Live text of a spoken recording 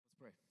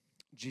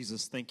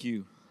Jesus, thank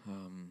you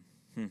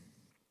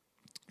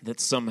that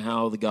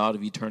somehow the God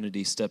of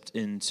eternity stepped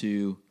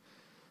into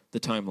the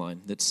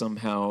timeline, that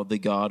somehow the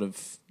God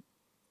of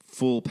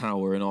full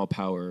power and all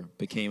power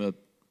became a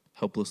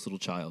helpless little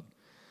child,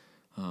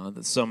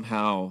 that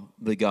somehow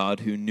the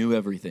God who knew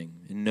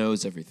everything and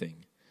knows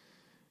everything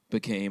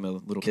became a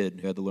little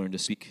kid who had to learn to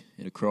speak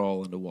and to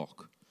crawl and to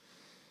walk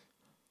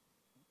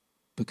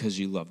because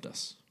you loved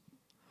us.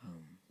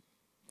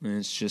 And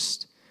it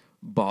just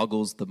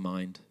boggles the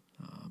mind.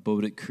 But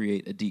would it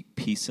create a deep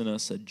peace in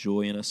us, a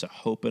joy in us, a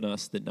hope in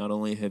us that not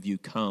only have you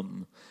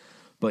come,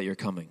 but you're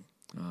coming.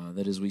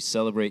 That as we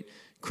celebrate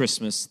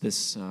Christmas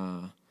this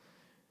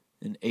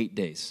in 8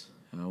 days,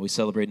 we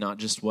celebrate not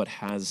just what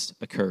has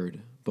occurred,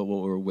 but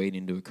what we're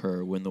waiting to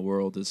occur when the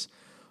world is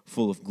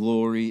full of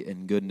glory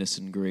and goodness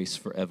and grace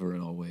forever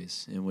and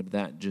always. And would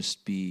that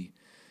just be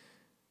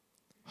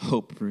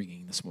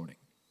hope-bringing this morning?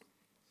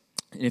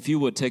 And if you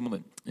would, take a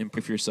moment and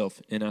pray for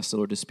yourself and ask the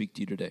Lord to speak to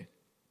you today.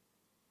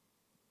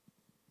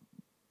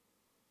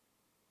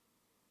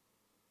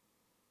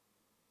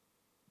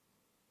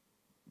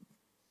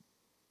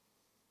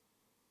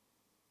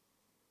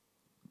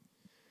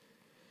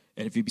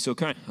 And if you'd be so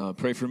kind,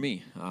 pray for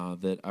me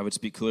that I would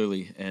speak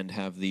clearly and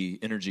have the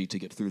energy to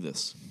get through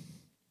this.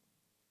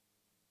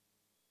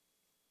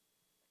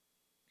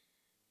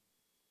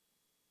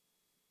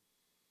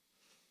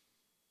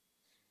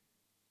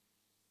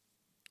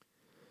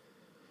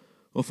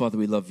 Well, Father,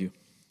 we love you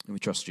and we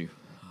trust you.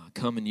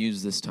 Come and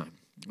use this time.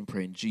 I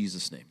pray in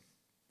Jesus' name.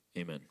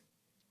 Amen.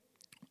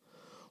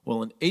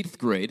 Well, in 8th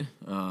grade,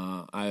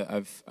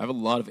 I have a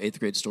lot of 8th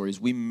grade stories.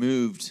 We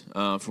moved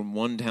from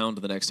one town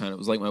to the next town. It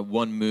was like my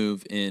one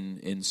move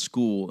in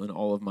school in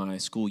all of my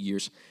school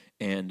years.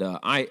 And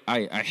I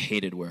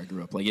hated where I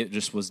grew up. Like, it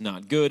just was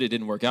not good. It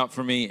didn't work out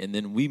for me. And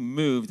then we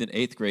moved in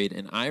 8th grade,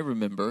 and I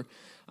remember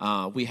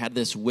we had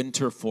this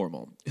winter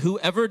formal.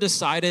 Whoever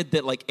decided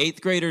that, like,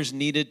 8th graders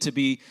needed to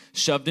be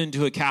shoved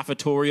into a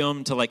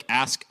cafetorium to, like,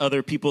 ask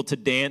other people to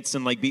dance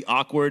and, like, be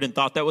awkward and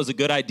thought that was a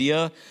good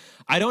idea,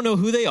 I don't know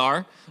who they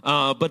are,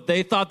 but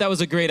they thought that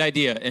was a great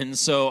idea. And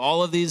so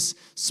all of these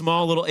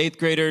small little 8th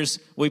graders,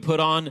 we put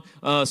on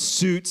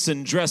suits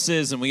and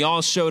dresses, and we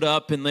all showed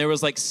up, and there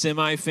was like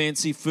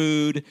semi-fancy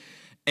food,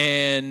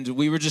 and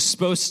we were just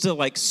supposed to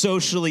like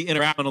socially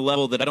interact on a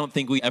level that I don't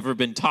think we ever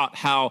been taught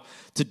how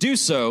to do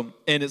so.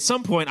 And at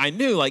some point I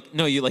knew, like,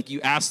 no,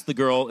 you ask the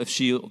girl if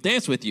she'll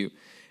dance with you.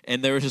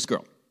 And there was this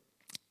girl,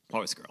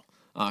 always a girl.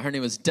 Her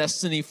name was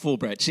Destiny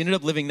Fulbright. She ended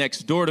up living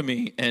next door to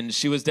me, and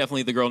she was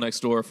definitely the girl next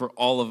door for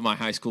all of my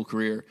high school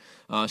career.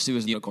 She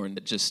was a unicorn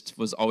that just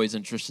was always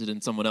interested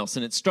in someone else.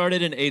 And it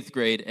started in 8th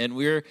grade, and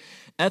we're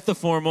at the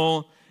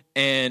formal,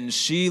 and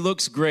she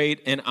looks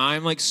great, and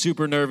I'm, like,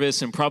 super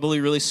nervous and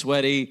probably really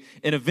sweaty.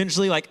 And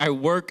eventually, like, I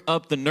work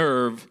up the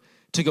nerve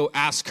to go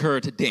ask her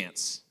to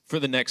dance for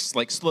the next,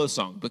 like, slow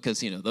song,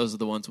 because, you know, those are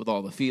the ones with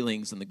all the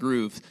feelings and the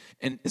groove.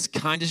 And as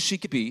kind as she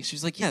could be,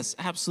 she's like, yes,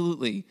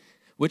 absolutely.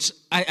 Which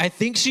I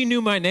think she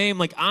knew my name.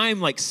 Like,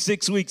 I'm like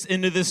 6 weeks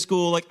into this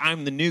school. Like,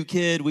 I'm the new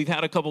kid. We've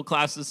had a couple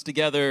classes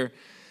together.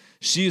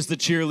 She's the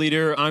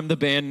cheerleader. I'm the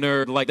band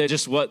nerd.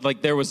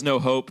 Like, there was no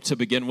hope to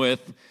begin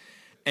with.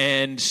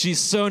 And she's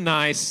so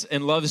nice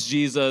and loves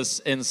Jesus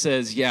and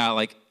says, yeah,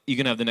 like, you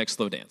can have the next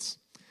slow dance.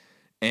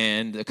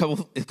 And a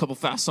couple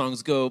fast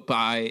songs go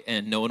by,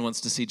 and no one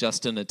wants to see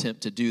Justin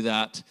attempt to do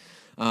that.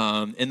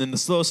 And then the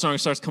slow song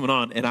starts coming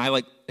on, and I,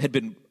 like, had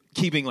been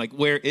keeping, like,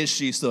 where is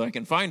she so I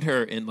can find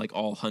her in, like,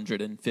 all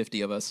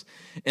 150 of us.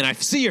 And I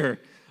see her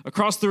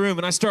across the room,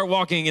 and I start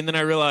walking, and then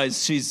I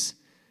realize she's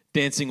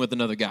dancing with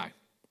another guy.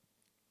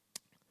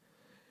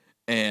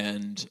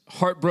 And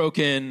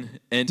heartbroken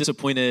and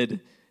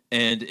disappointed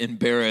and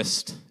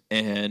embarrassed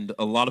and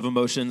a lot of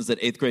emotions that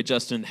 8th grade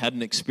Justin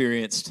hadn't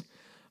experienced,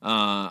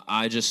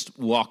 I just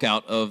walk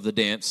out of the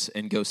dance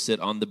and go sit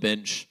on the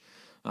bench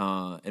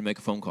and make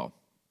a phone call.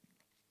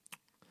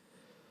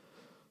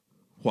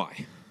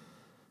 Why?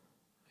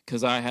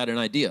 Because I had an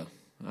idea.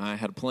 I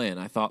had a plan.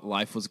 I thought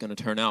life was going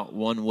to turn out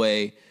one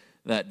way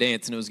that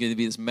dance, and it was going to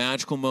be this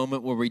magical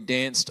moment where we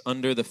danced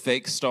under the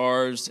fake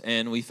stars,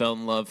 and we fell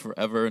in love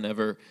forever and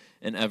ever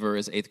and ever,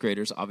 as 8th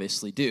graders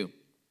obviously do.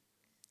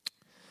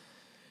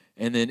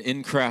 And then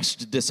in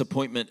crashed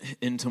disappointment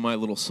into my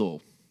little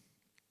soul.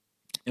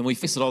 And we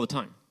face it all the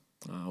time.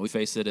 We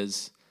face it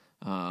as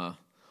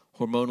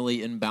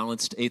hormonally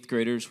imbalanced 8th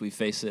graders. We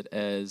face it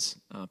as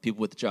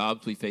people with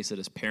jobs. We face it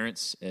as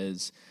parents,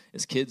 as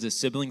kids, as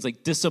siblings.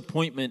 Like,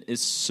 disappointment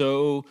is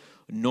so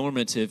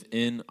normative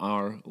in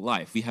our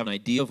life. We have an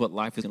idea of what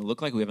life is going to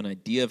look like. We have an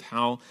idea of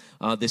how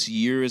this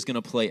year is going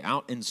to play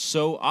out. And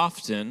so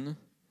often,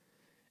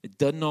 it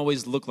doesn't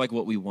always look like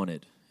what we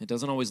wanted. It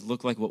doesn't always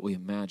look like what we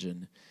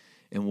imagine.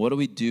 And what do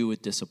we do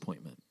with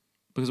disappointment?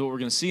 Because what we're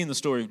going to see in the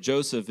story of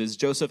Joseph is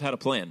Joseph had a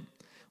plan.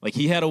 Like,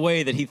 he had a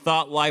way that he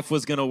thought life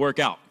was going to work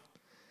out.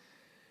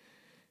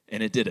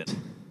 And it didn't.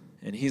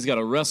 And he's got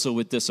to wrestle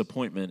with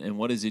disappointment, and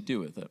what does he do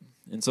with it?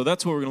 And so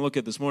that's what we're going to look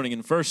at this morning.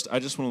 And first, I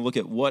just want to look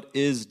at what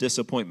is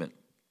disappointment.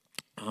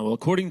 Well,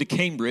 according to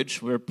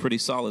Cambridge, we're a pretty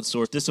solid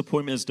source,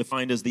 disappointment is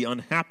defined as the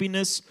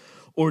unhappiness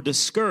or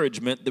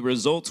discouragement that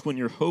results when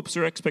your hopes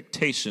or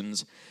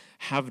expectations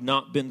have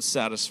not been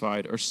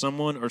satisfied, or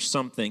someone or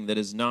something that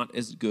is not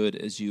as good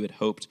as you had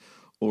hoped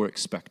or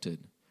expected.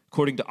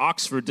 According to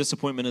Oxford,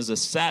 disappointment is a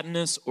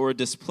sadness or a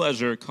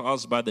displeasure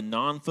caused by the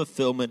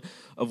non-fulfillment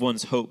of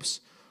one's hopes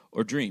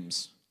or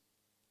dreams.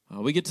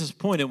 We get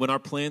disappointed when our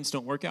plans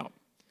don't work out,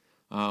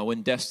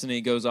 when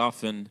destiny goes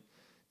off and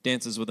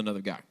dances with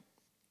another guy,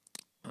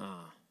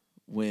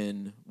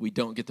 when we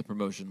don't get the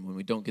promotion, when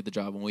we don't get the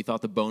job, when we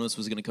thought the bonus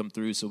was going to come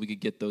through so we could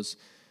get those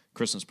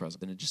Christmas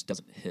presents, and it just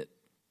doesn't hit.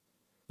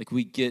 Like,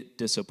 we get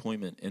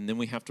disappointment, and then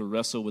we have to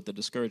wrestle with the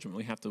discouragement.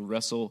 We have to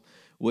wrestle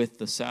with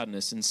the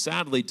sadness. And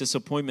sadly,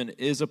 disappointment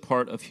is a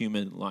part of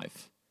human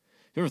life.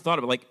 You ever thought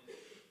about, like,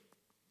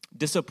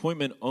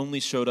 disappointment only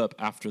showed up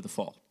after the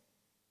fall?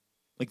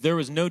 Like, there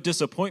was no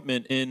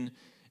disappointment in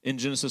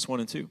Genesis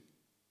 1 and 2.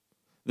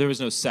 There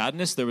was no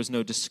sadness. There was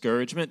no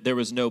discouragement. There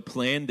was no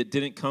plan that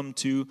didn't come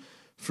to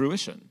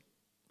fruition.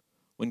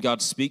 When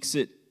God speaks,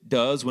 it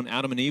does. When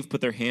Adam and Eve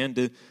put their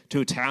hand to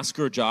a task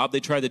or a job, they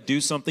tried to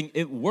do something,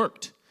 it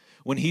worked.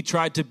 When he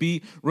tried to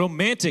be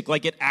romantic,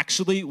 like, it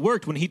actually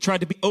worked. When he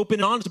tried to be open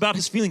and honest about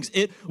his feelings,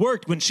 it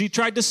worked. When she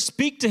tried to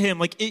speak to him,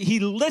 like, he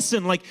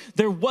listened. Like,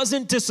 there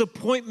wasn't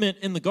disappointment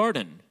in the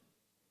garden.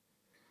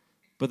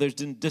 But there's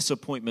been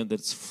disappointment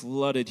that's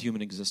flooded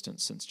human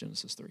existence since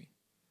Genesis 3.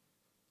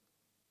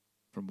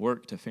 From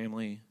work to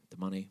family to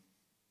money,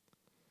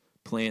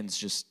 plans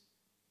just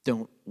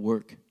don't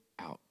work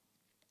out.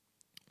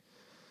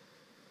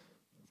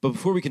 But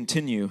before we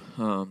continue,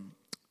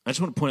 I just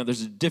want to point out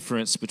there's a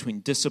difference between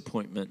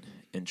disappointment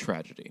and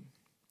tragedy.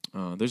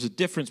 There's a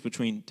difference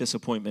between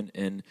disappointment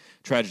and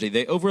tragedy.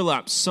 They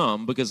overlap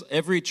some because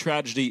every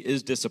tragedy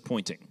is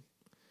disappointing,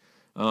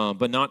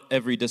 but not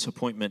every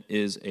disappointment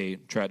is a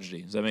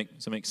tragedy. Does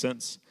that make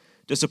sense?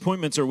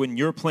 Disappointments are when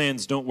your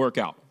plans don't work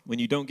out, when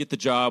you don't get the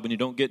job, when you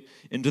don't get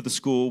into the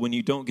school, when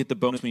you don't get the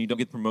bonus, when you don't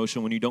get the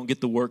promotion, when you don't get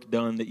the work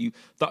done that you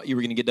thought you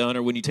were going to get done,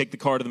 or when you take the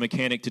car to the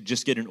mechanic to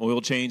just get an oil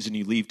change and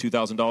you leave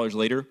 $2,000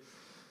 later.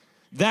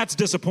 That's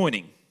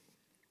disappointing.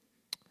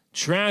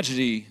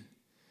 Tragedy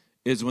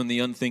is when the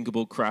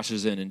unthinkable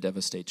crashes in and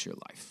devastates your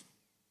life.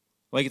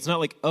 Like, it's not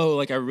like, oh,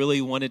 like, I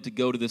really wanted to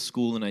go to this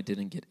school and I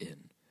didn't get in.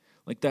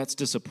 Like, that's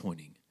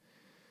disappointing.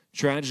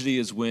 Tragedy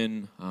is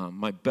when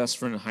my best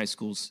friend in high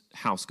school's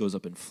house goes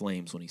up in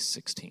flames when he's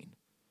 16,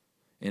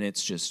 and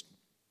it's just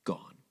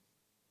gone.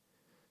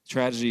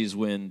 Tragedy is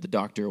when the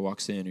doctor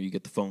walks in, or you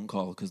get the phone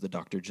call because the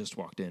doctor just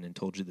walked in and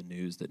told you the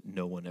news that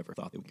no one ever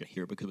thought they would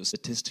hear because it was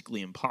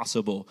statistically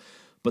impossible,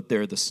 but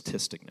they're the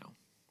statistic now.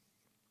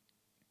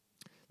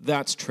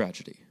 That's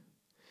tragedy.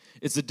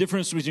 It's the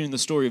difference between the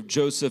story of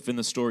Joseph and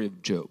the story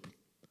of Job.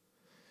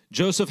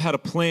 Joseph had a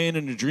plan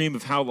and a dream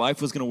of how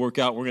life was going to work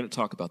out. We're going to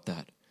talk about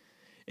that.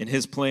 And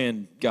his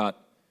plan got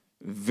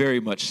very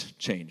much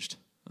changed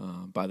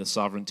by the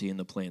sovereignty and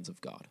the plans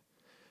of God.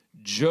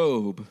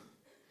 Job,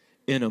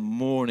 in a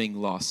morning,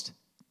 lost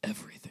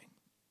everything.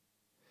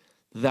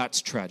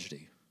 That's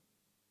tragedy.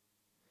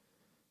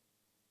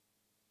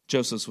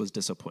 Joseph's was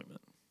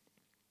disappointment.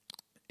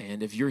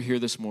 And if you're here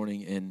this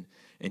morning and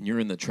you're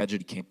in the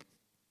tragedy camp,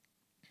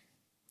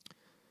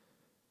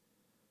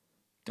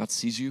 God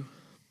sees you.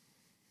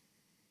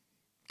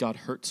 God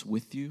hurts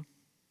with you.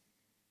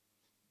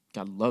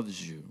 God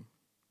loves you.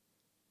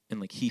 And,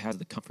 like, he has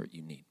the comfort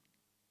you need.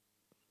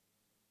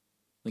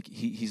 Like,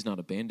 he's not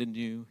abandoned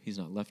you. He's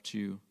not left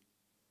you.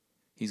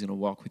 He's going to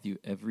walk with you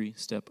every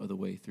step of the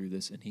way through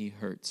this, and he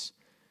hurts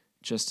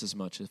just as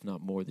much, if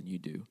not more, than you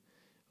do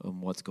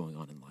on what's going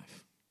on in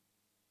life.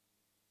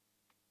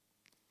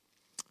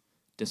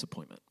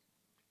 Disappointment.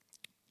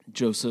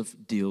 Joseph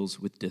deals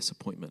with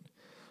disappointment.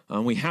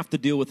 We have to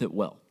deal with it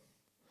well.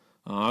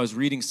 I was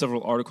reading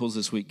several articles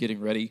this week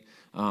getting ready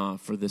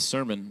for this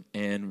sermon,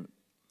 and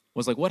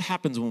was like, what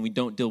happens when we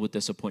don't deal with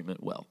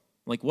disappointment well?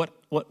 Like,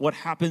 what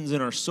happens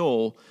in our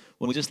soul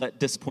when we just let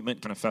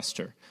disappointment kind of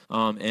fester?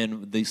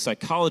 And the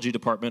psychology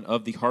department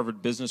of the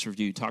Harvard Business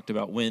Review talked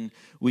about when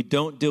we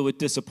don't deal with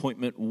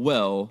disappointment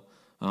well,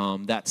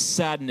 that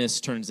sadness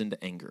turns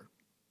into anger.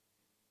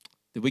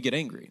 That we get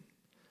angry.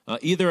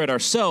 Either at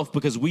ourselves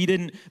because we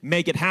didn't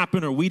make it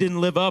happen, or we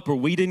didn't live up, or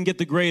we didn't get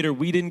the grade, or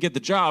we didn't get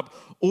the job,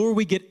 or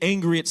we get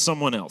angry at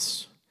someone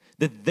else.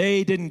 That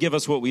they didn't give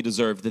us what we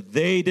deserved, that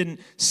they didn't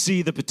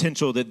see the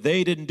potential, that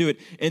they didn't do it.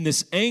 And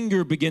this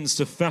anger begins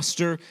to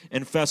fester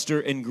and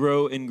fester and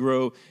grow and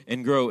grow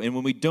and grow. And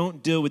when we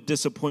don't deal with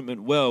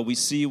disappointment well, we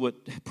see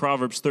what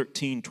Proverbs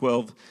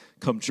 13:12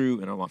 come true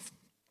in our life.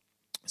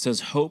 It says,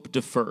 hope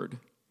deferred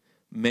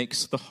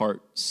makes the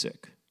heart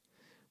sick,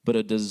 but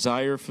a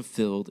desire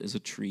fulfilled is a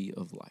tree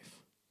of life.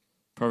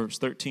 Proverbs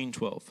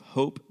 13:12,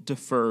 hope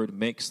deferred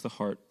makes the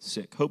heart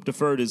sick. Hope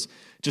deferred is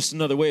just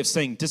another way of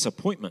saying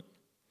disappointment.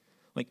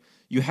 Like,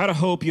 you had a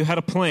hope, you had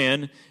a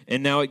plan,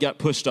 and now it got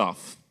pushed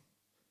off.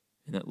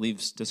 And that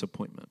leaves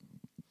disappointment.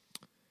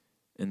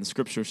 And the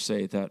scriptures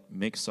say that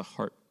makes the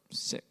heart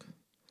sick.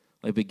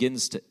 Like,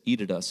 begins to eat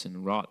at us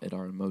and rot at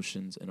our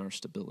emotions and our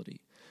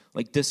stability.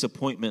 Like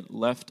disappointment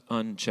left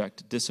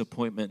unchecked,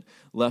 disappointment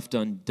left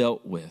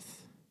undealt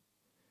with,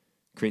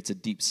 creates a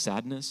deep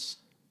sadness,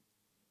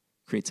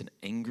 creates an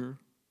anger,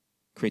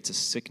 creates a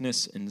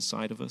sickness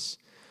inside of us.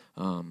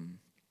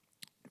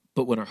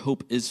 But when our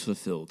hope is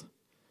fulfilled,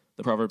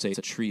 the Proverbs say it's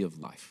a tree of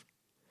life.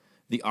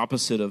 The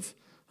opposite of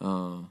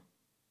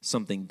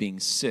something being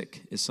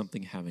sick is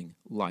something having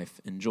life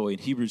and joy. And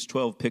Hebrews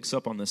 12 picks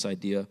up on this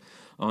idea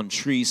on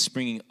trees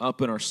springing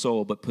up in our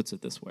soul, but puts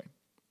it this way.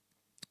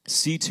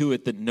 See to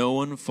it that no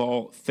one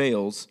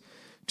fails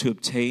to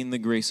obtain the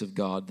grace of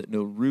God, that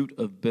no root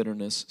of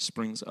bitterness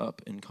springs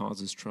up and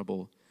causes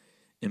trouble,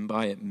 and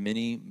by it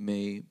many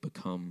may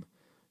become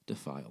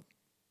defiled.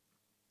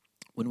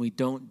 When we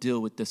don't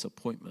deal with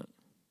disappointment,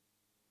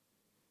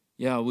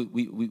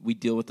 we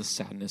deal with the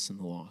sadness and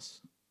the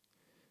loss.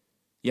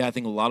 Yeah, I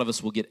think a lot of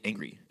us will get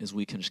angry as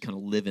we can just kind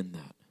of live in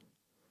that.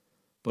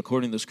 But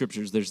according to the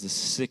scriptures, there's this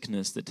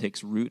sickness that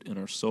takes root in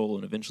our soul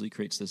and eventually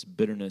creates this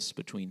bitterness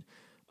between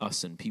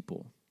us and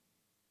people.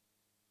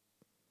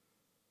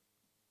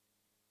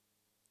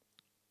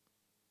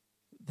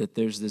 That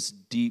there's this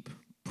deep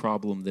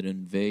problem that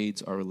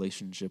invades our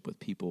relationship with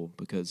people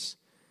because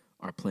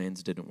our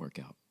plans didn't work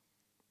out.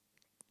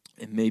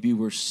 And maybe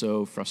we're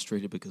so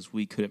frustrated because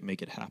we couldn't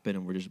make it happen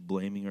and we're just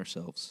blaming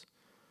ourselves.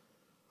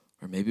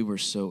 Or maybe we're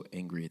so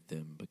angry at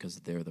them because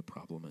they're the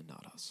problem and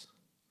not us.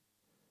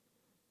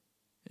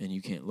 And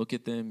you can't look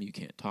at them, you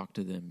can't talk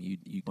to them, you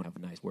don't have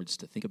nice words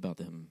to think about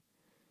them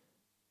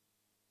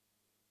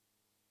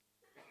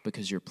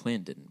because your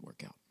plan didn't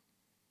work out.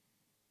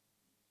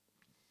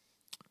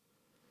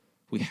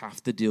 We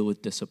have to deal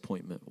with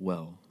disappointment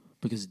well,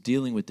 because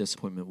dealing with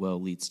disappointment well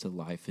leads to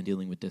life, and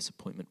dealing with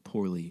disappointment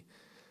poorly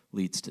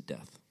leads to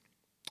death.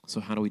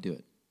 So how do we do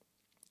it?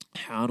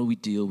 How do we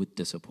deal with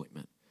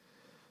disappointment?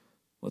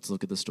 Let's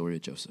look at the story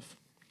of Joseph.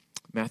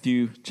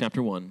 Matthew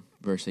chapter 1,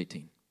 verse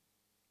 18.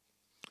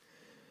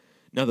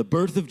 Now the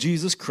birth of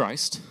Jesus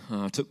Christ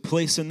took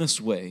place in this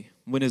way.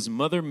 When his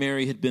mother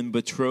Mary had been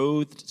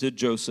betrothed to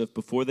Joseph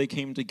before they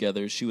came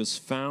together, she was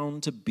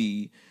found to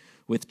be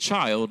with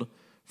child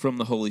from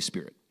the Holy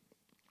Spirit.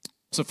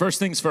 So first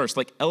things first,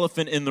 like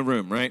elephant in the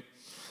room, right?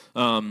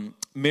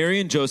 Mary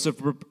and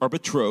Joseph are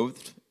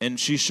betrothed, and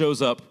she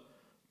shows up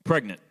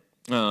pregnant.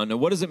 Now,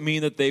 what does it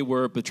mean that they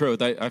were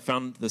betrothed? I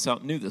found this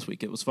out new this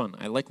week. It was fun.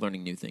 I like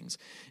learning new things.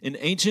 In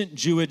ancient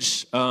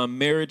Jewish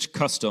marriage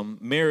custom,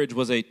 marriage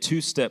was a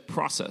two-step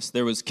process.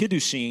 There was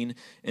kiddushin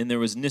and there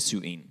was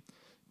nisuin.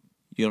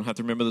 You don't have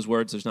to remember those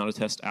words. There's not a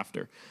test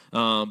after.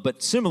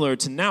 But similar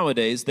to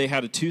nowadays, they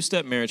had a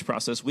two-step marriage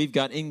process. We've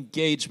got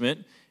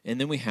engagement, and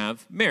then we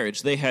have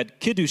marriage. They had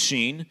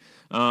kiddushin,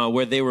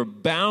 where they were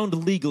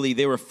bound legally.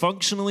 They were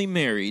functionally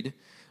married.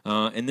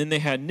 And then they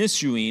had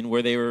nisuin,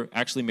 where they were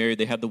actually married.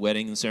 They had the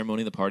wedding and the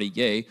ceremony, the party,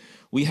 yay.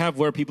 We have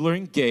where people are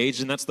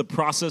engaged, and that's the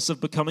process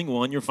of becoming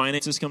one. Your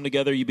finances come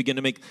together. You begin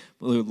to make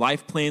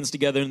life plans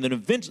together, and then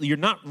eventually you're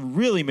not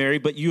really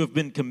married, but you have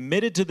been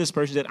committed to this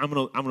person that I'm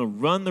gonna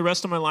run the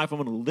rest of my life. I'm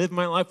going to live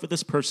my life with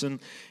this person,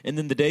 and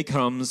then the day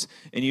comes,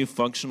 and you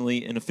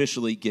functionally and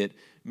officially get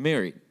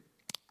married.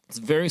 It's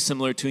very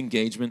similar to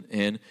engagement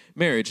and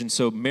marriage. And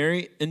so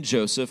Mary and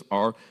Joseph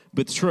are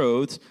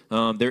betrothed.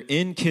 They're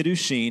in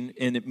kiddushin,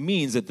 and it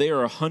means that they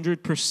are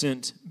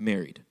 100%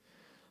 married.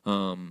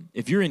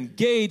 If you're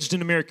engaged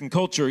in American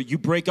culture, you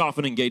break off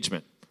an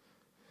engagement.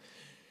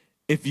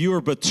 If you're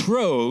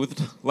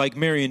betrothed, like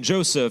Mary and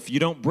Joseph, you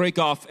don't break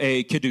off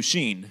a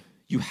kiddushin.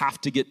 You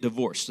have to get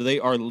divorced. So they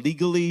are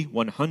legally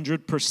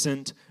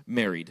 100%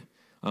 married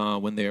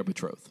when they are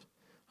betrothed,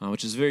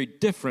 which is very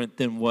different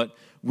than what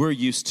we're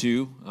used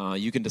to.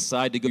 You can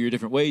decide to go your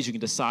different ways. You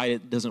can decide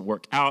it doesn't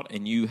work out,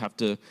 and you have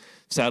to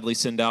sadly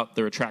send out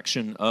the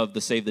retraction of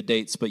the save the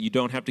dates, but you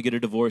don't have to get a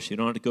divorce. You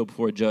don't have to go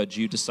before a judge.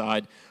 You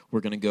decide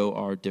we're going to go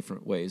our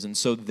different ways. And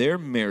so they're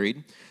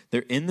married.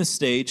 They're in the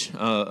stage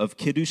of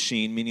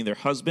kiddushin, meaning they're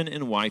husband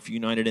and wife,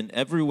 united in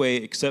every way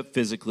except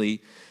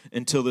physically,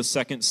 until the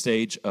second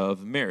stage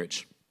of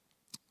marriage.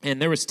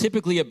 And there was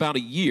typically about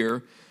a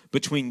year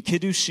between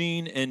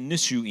kiddushin and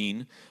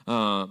nisuin,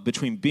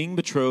 between being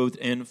betrothed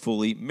and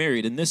fully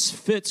married. And this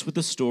fits with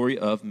the story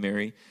of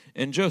Mary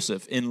and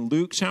Joseph. In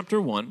Luke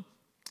chapter 1,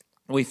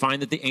 we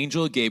find that the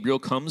angel Gabriel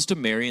comes to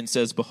Mary and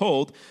says,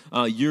 behold,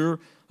 you're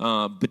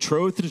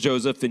betrothed to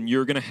Joseph, and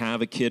you're going to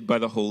have a kid by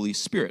the Holy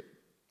Spirit,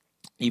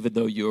 even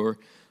though you're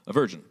a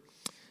virgin.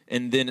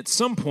 And then at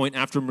some point,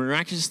 after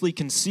miraculously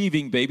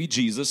conceiving baby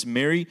Jesus,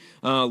 Mary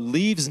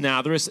leaves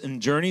Nazareth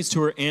and journeys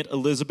to her Aunt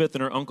Elizabeth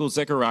and her uncle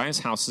Zechariah's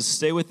house to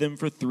stay with them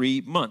for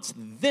 3 months.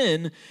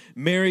 Then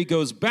Mary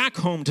goes back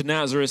home to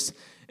Nazareth,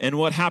 and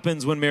what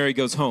happens when Mary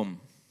goes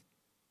home?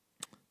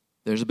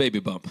 There's a baby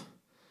bump.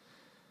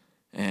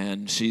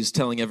 And she's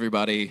telling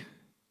everybody,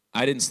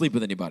 I didn't sleep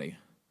with anybody.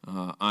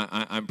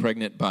 I'm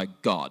pregnant by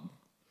God.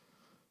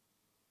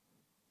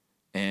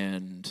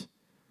 And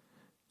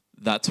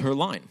that's her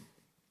line.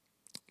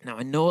 Now,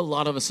 I know a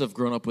lot of us have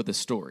grown up with this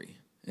story.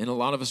 And a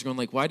lot of us are going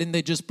like, why didn't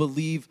they just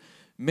believe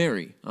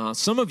Mary.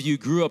 Some of you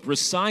grew up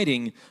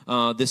reciting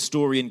this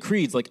story in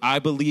creeds, like, I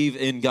believe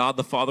in God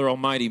the Father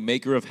Almighty,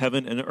 maker of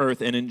heaven and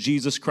earth, and in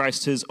Jesus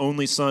Christ, his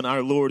only Son,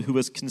 our Lord, who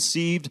was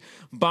conceived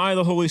by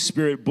the Holy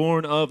Spirit,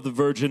 born of the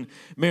Virgin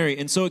Mary.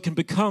 And so it can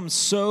become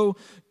so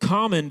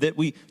common that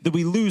we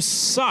lose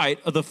sight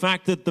of the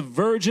fact that the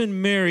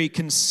Virgin Mary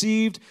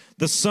conceived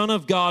the Son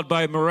of God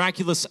by a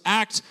miraculous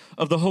act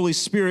of the Holy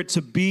Spirit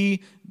to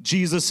be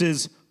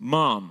Jesus'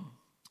 mom.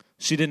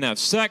 She didn't have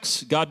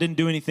sex. God didn't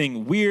do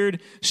anything weird.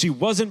 She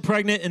wasn't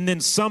pregnant, and then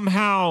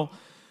somehow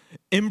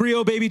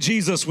embryo baby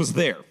Jesus was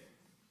there.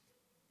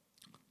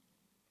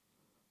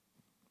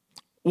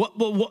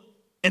 What?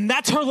 And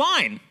that's her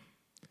line.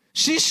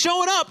 She's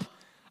showing up.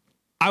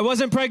 I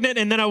wasn't pregnant,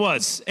 and then I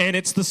was, and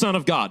it's the Son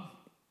of God.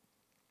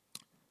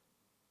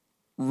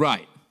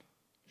 Right.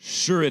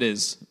 Sure it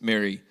is,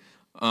 Mary.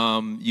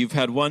 You've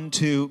had one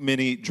too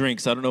many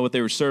drinks. I don't know what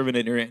they were serving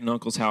at your aunt and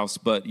uncle's house,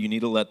 but you need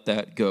to let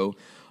that go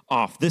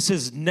off. This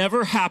has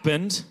never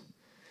happened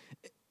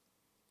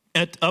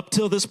up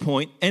till this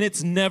point, and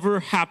it's never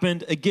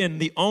happened again.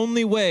 The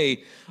only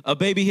way a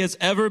baby has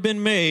ever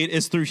been made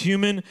is through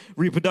human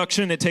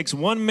reproduction. It takes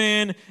one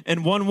man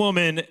and one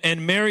woman,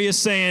 and Mary is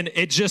saying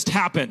it just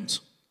happened.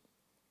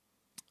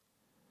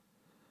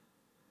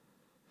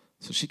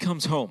 So she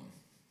comes home.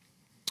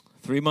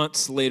 3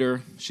 months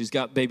later, she's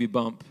got baby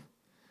bump,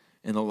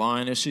 and the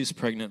line is she's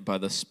pregnant by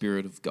the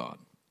Spirit of God.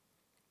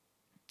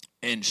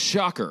 And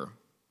shocker,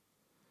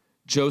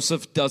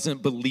 Joseph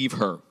doesn't believe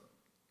her.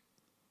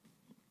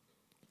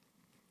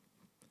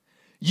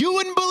 You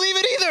wouldn't believe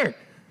it either.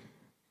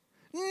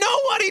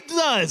 Nobody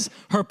does.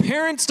 Her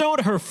parents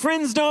don't. Her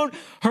friends don't.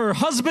 Her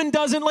husband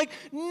doesn't. Like,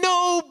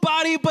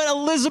 nobody but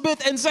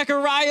Elizabeth and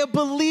Zechariah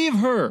believe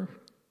her.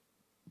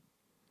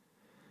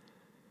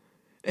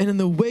 And in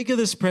the wake of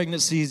this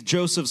pregnancy,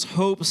 Joseph's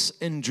hopes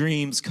and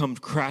dreams come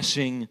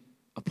crashing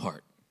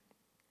apart.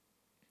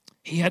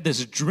 He had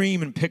this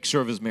dream and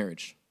picture of his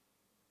marriage.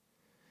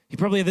 He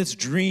probably had this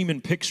dream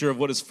and picture of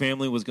what his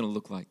family was going to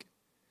look like.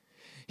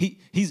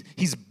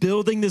 He's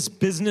building this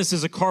business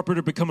as a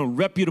carpenter, become a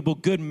reputable,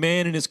 good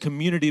man in his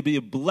community, be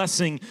a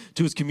blessing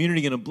to his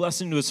community and a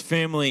blessing to his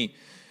family.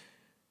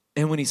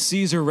 And when he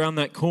sees her around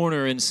that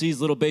corner and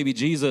sees little baby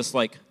Jesus,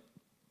 like,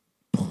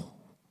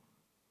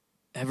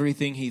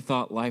 everything he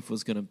thought life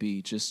was going to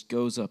be just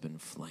goes up in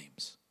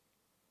flames.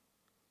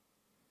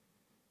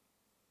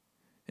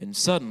 And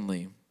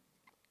suddenly,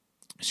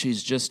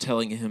 she's just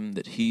telling him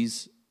that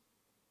he's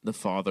the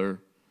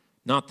father,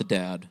 not the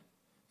dad,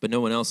 but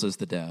no one else is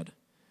the dad,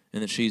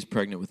 and that she's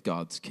pregnant with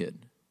God's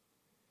kid.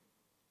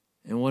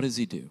 And what does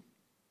he do?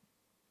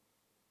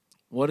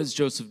 What does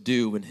Joseph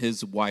do when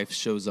his wife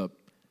shows up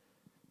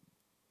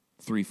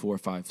 3, 4,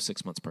 5,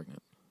 6 months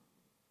pregnant?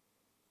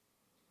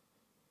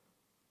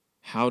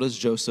 How does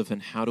Joseph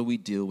and how do we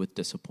deal with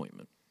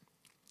disappointment?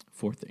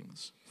 4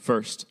 things.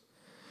 First,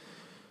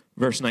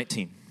 verse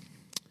 19.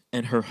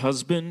 And her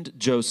husband,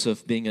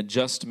 Joseph, being a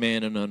just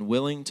man and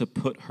unwilling to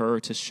put her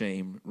to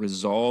shame,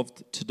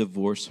 resolved to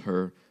divorce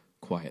her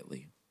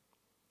quietly.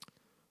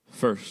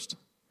 First,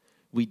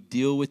 we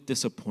deal with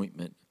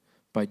disappointment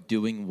by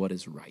doing what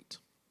is right.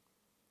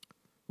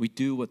 We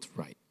do what's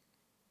right.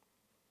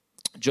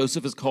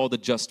 Joseph is called a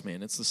just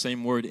man. It's the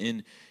same word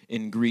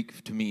in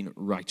Greek to mean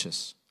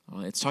righteous.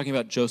 It's talking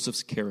about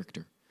Joseph's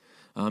character,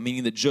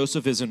 meaning that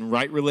Joseph is in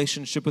right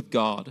relationship with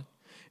God,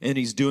 and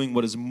he's doing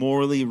what is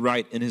morally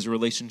right in his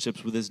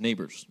relationships with his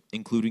neighbors,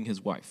 including his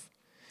wife.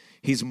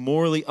 He's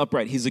morally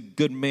upright. He's a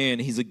good man.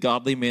 He's a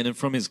godly man. And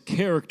from his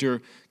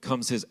character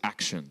comes his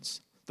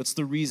actions. That's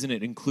the reason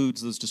it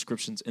includes those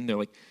descriptions in there.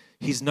 Like,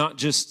 he's not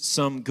just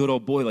some good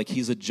old boy. Like,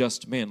 he's a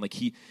just man. Like,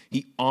 he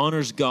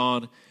honors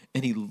God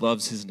and he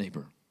loves his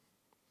neighbor.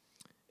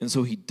 And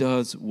so he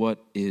does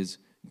what is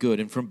good.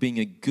 And from being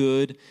a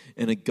good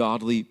and a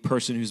godly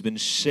person who's been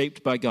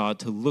shaped by God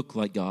to look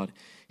like God,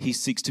 he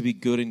seeks to be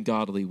good and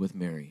godly with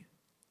Mary.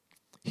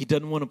 He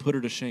doesn't want to put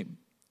her to shame.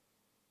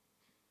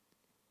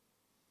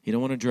 He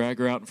don't want to drag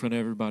her out in front of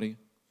everybody.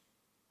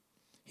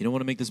 He don't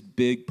want to make this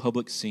big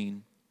public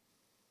scene.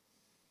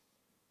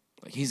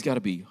 Like, he's got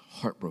to be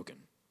heartbroken,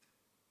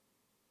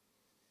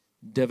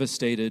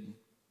 devastated,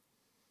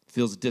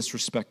 feels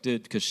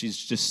disrespected because she's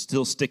just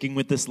still sticking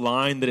with this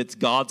line that it's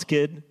God's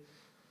kid.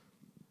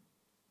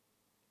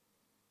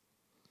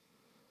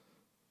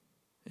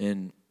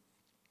 And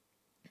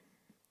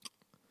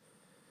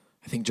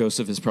I think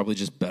Joseph is probably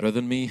just better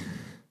than me.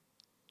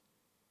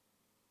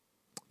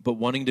 But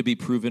wanting to be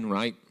proven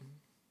right,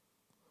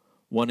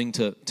 wanting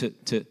to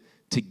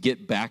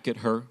get back at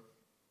her,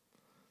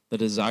 the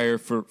desire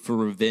for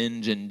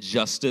revenge and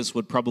justice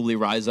would probably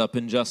rise up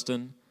in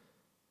Justin.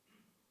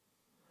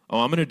 Oh,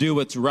 I'm going to do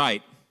what's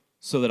right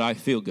so that I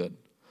feel good.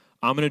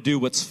 I'm going to do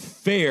what's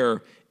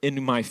fair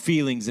in my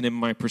feelings and in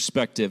my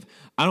perspective.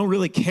 I don't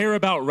really care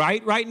about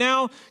right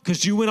now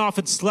because you went off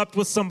and slept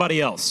with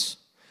somebody else.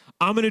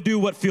 I'm going to do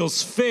what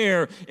feels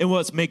fair and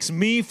what makes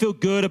me feel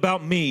good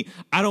about me.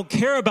 I don't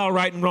care about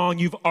right and wrong.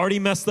 You've already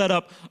messed that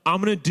up.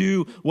 I'm going to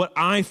do what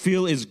I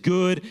feel is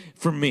good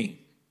for me.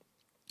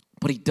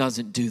 But he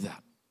doesn't do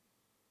that.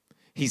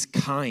 He's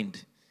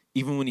kind,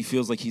 even when he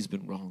feels like he's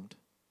been wronged.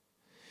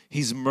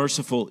 He's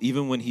merciful,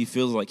 even when he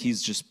feels like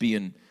he's just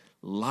being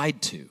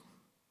lied to.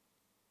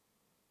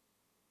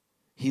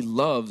 He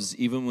loves,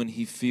 even when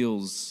he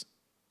feels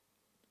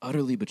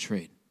utterly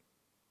betrayed.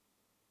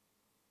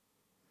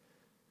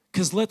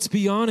 Because let's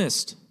be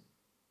honest,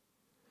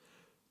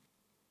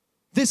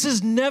 this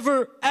has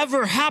never,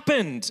 ever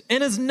happened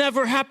and has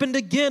never happened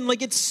again.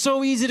 Like, it's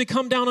so easy to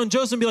come down on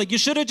Joseph and be like, you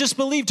should have just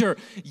believed her.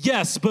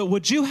 Yes, but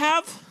would you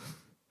have?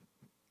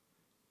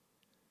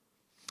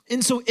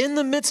 And so in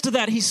the midst of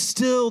that, he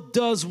still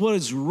does what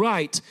is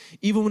right,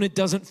 even when it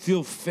doesn't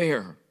feel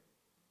fair.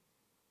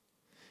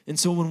 And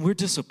so when we're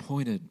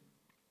disappointed,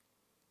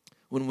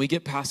 when we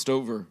get passed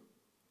over,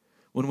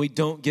 when we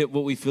don't get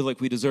what we feel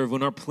like we deserve,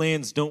 when our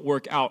plans don't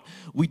work out,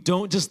 we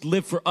don't just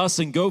live for us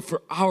and go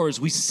for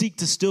ours. We seek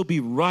to still be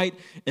right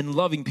and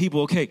loving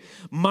people. Okay,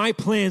 my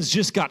plans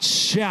just got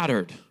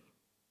shattered.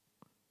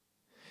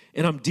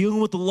 And I'm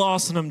dealing with the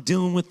loss and I'm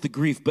dealing with the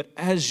grief. But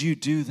as you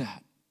do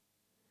that,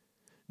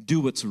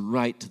 do what's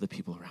right to the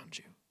people around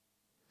you.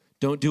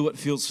 Don't do what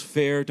feels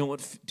fair.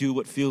 Don't do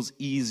what feels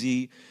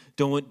easy.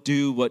 Don't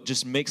do what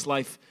just makes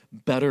life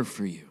better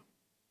for you.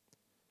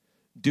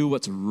 Do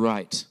what's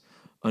right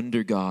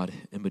under God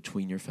and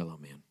between your fellow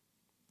man.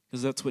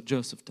 Because that's what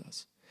Joseph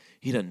does.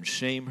 He doesn't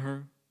shame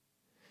her.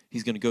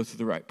 He's going to go through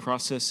the right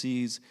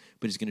processes,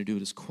 but he's going to do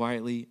it as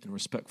quietly and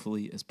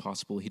respectfully as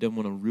possible. He doesn't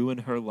want to ruin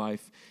her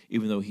life,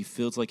 even though he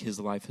feels like his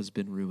life has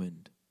been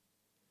ruined.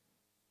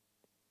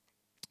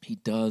 He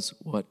does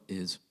what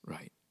is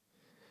right.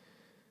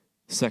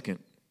 Second,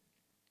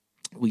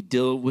 we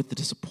deal with the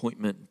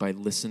disappointment by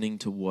listening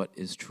to what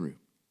is true.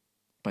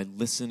 By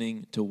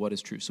listening to what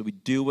is true. So we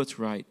do what's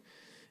right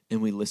and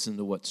we listen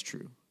to what's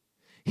true.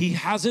 He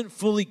hasn't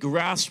fully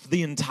grasped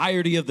the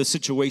entirety of the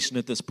situation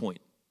at this point.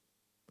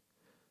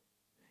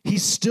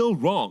 He's still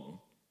wrong.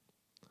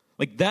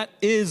 Like, that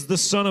is the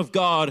Son of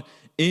God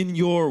in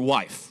your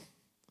wife.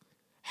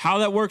 How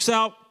that works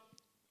out,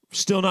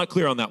 still not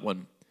clear on that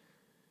one.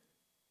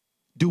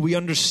 Do we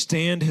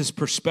understand his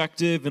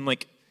perspective and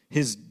like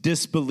his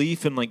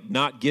disbelief and like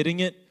not getting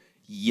it?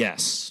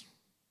 Yes.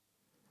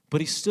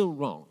 But he's still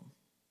wrong.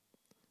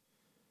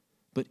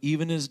 But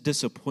even his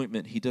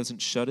disappointment, he doesn't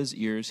shut his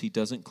ears. He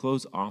doesn't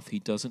close off. He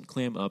doesn't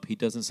clam up. He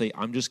doesn't say,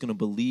 I'm just going to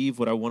believe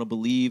what I want to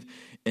believe,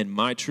 and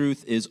my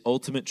truth is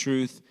ultimate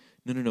truth.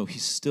 No.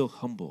 He's still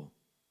humble.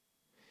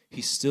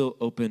 He's still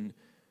open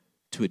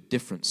to a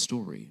different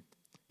story.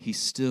 He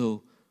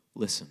still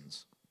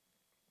listens.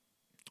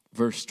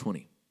 Verse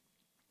 20.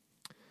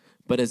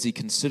 But as he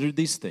considered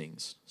these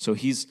things, so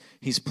he's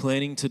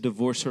planning to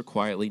divorce her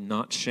quietly,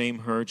 not shame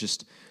her,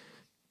 just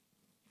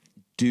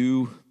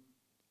do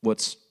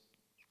what's,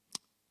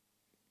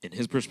 in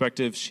his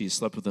perspective, she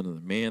slept with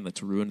another man.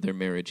 That's ruined their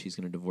marriage. He's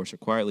going to divorce her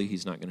quietly.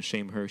 He's not going to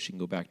shame her. She can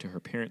go back to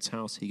her parents'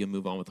 house. He can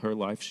move on with her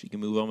life. She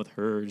can move on with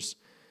hers.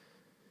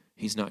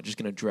 He's not just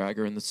going to drag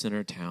her in the center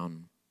of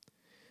town.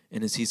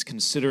 And as he's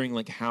considering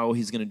like how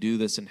he's going to do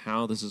this and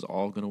how this is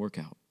all going to work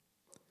out,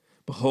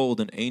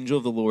 behold, an angel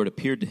of the Lord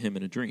appeared to him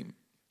in a dream,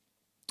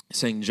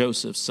 saying,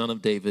 Joseph, son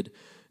of David,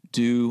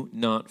 do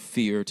not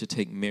fear to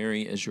take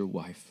Mary as your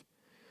wife,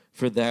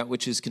 for that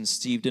which is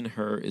conceived in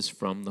her is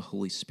from the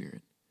Holy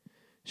Spirit.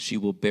 She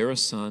will bear a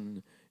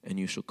son, and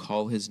you shall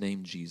call his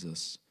name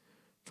Jesus,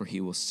 for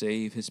he will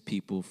save his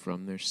people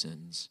from their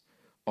sins.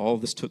 All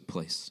this took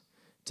place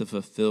to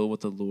fulfill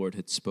what the Lord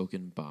had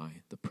spoken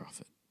by the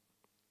prophet.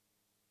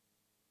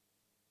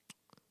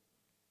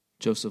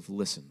 Joseph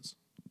listens,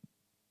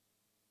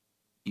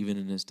 even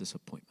in his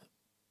disappointment.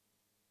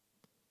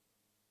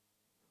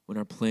 When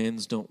our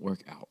plans don't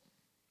work out,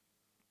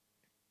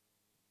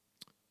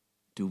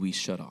 do we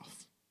shut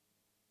off,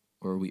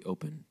 or are we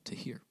open to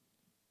hear?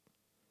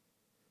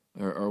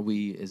 Or are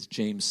we, as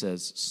James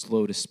says,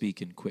 slow to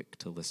speak and quick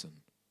to listen?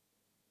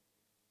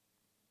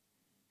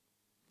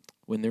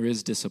 When there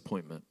is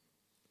disappointment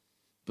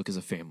because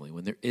of family,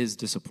 when there is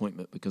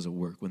disappointment because of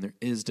work, when there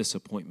is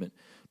disappointment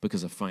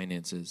because of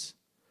finances,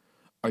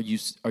 are you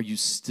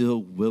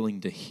still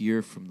willing to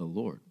hear from the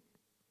Lord?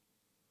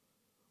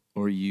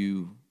 Or are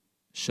you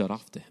shut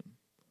off to him?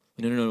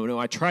 No,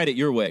 I tried it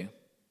your way,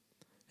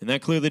 and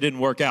that clearly didn't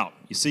work out,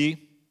 you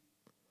see?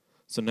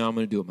 So now I'm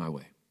going to do it my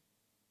way.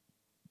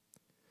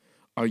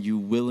 Are you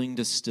willing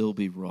to still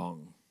be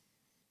wrong?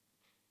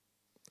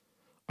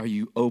 Are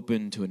you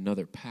open to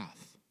another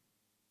path?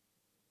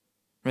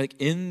 Right? Like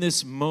in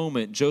this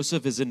moment,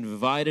 Joseph is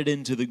invited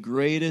into the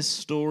greatest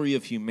story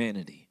of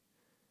humanity.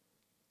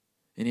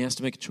 And he has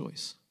to make a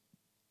choice.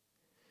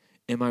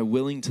 Am I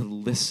willing to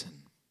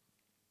listen?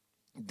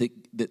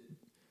 That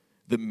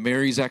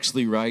Mary's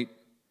actually right?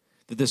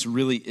 That this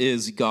really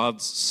is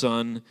God's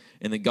son,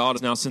 and that God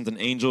has now sent an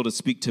angel to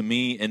speak to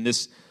me, and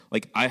this,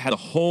 like, I had the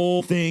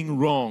whole thing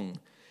wrong.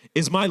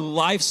 Is my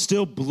life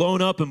still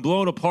blown up and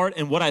blown apart,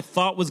 and what I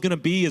thought was going to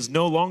be is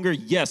no longer?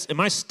 Yes. Am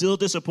I still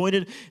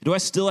disappointed? Do I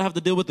still have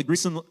to deal with the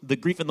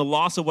grief and the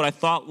loss of what I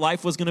thought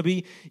life was going to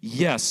be?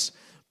 Yes.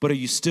 But are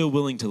you still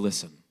willing to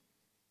listen?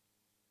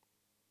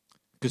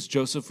 Because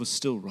Joseph was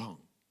still wrong.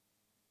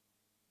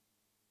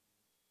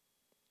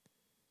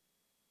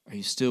 Are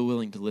you still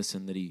willing to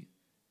listen that he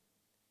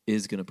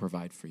is going to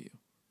provide for you?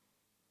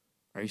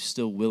 Are you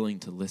still willing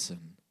to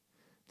listen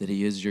that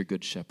he is your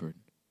good shepherd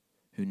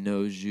who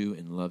knows you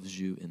and loves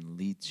you and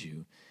leads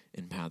you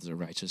in paths of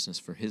righteousness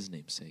for his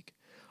name's sake?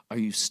 Are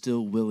you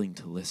still willing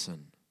to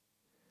listen,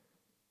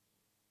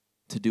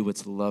 to do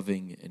what's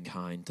loving and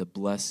kind, to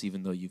bless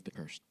even though you've been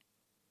cursed?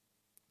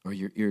 Or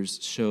your ears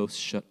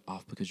shut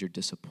off because you're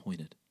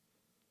disappointed?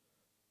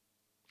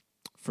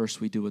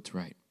 First, we do what's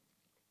right.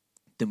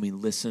 Then we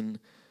listen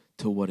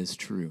to what is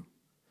true.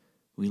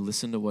 We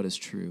listen to what is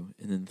true.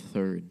 And then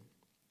third,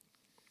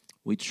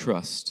 we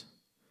trust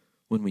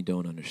when we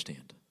don't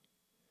understand.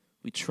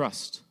 We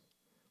trust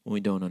when we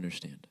don't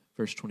understand.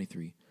 Verse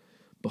 23,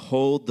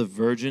 behold, the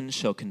virgin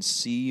shall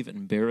conceive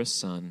and bear a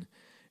son,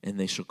 and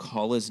they shall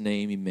call his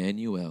name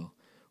Emmanuel,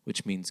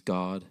 which means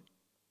God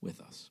with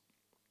us.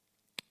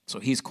 So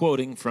he's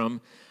quoting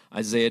from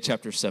Isaiah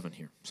chapter 7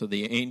 here. So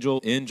the angel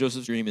in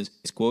Joseph's dream is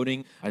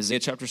quoting Isaiah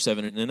chapter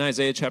 7. And in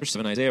Isaiah chapter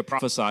 7, Isaiah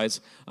prophesies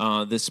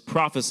this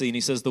prophecy. And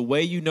he says, the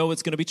way you know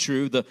it's going to be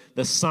true,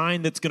 the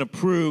sign that's going to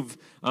prove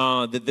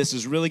that this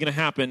is really going to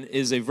happen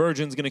is a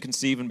virgin's going to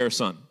conceive and bear a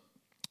son.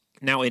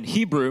 Now in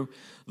Hebrew,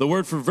 the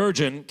word for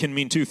virgin can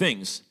mean two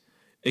things.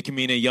 It can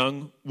mean a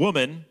young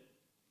woman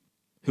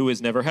who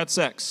has never had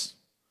sex.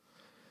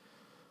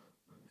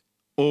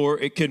 Or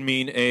it could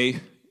mean a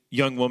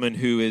young woman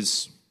who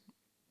is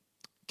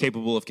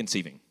capable of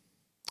conceiving.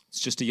 It's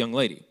just a young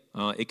lady.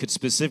 It could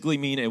specifically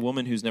mean a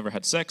woman who's never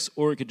had sex,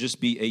 or it could just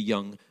be a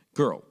young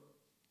girl.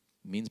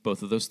 It means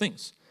both of those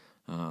things.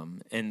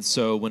 And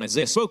so when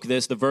Isaiah spoke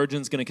this, the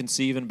virgin's going to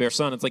conceive and bear a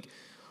son, it's like,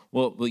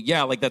 well,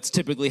 yeah, like that's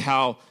typically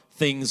how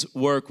things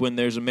work when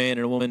there's a man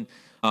and a woman.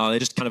 They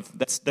just kind of,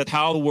 that's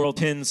how the world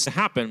tends to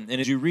happen.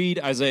 And as you read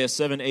Isaiah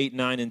 7, 8,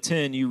 9, and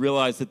 10, you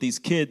realize that these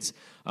kids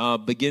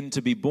begin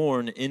to be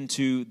born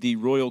into the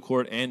royal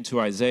court and to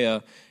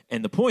Isaiah.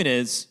 And the point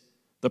is,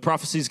 the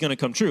prophecy is going to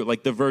come true.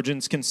 Like the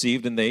virgins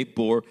conceived and they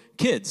bore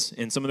kids.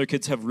 And some of their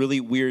kids have really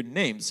weird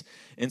names.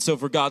 And so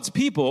for God's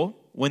people,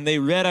 when they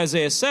read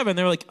Isaiah 7,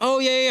 they were like, oh,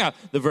 yeah.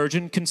 The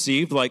virgin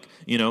conceived, like,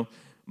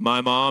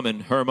 my mom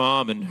and her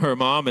mom and her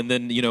mom. And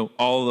then,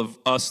 all of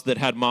us that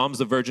had moms,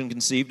 the virgin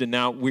conceived, and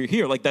now we're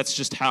here. Like that's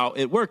just how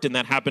it worked. And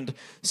that happened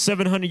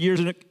 700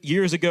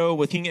 years ago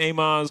with King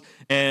Amos.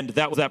 And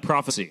that was that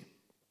prophecy.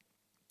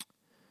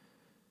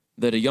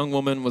 That a young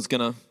woman was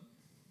going to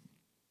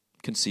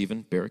conceive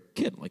and bear a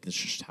kid. Like this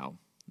is just how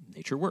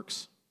nature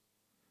works.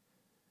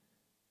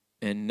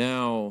 And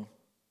now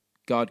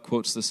God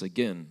quotes this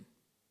again.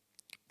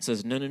 It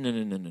says,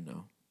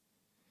 no.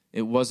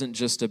 It wasn't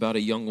just about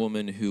a young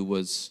woman who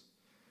was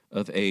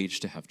of age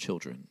to have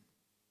children.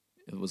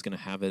 It was going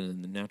to have it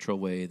in the natural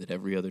way that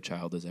every other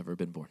child has ever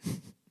been born.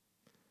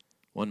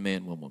 One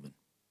man, one woman.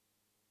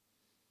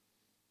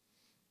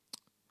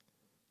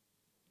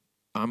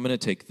 I'm going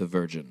to take the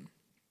virgin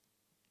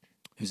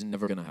who's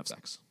never going to have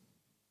sex.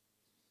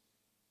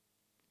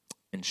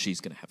 And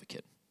she's going to have a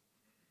kid.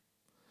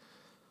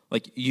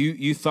 Like,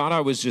 you thought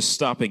I was just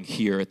stopping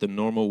here at the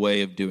normal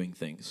way of doing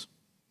things.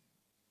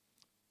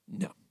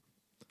 No.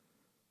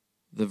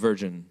 The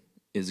virgin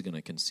is going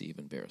to conceive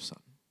and bear a son.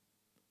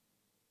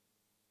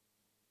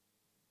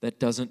 That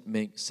doesn't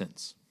make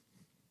sense.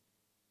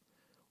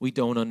 We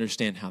don't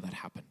understand how that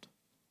happened.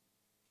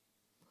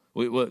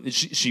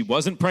 She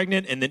wasn't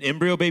pregnant, and then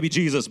embryo baby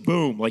Jesus,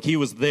 boom, like he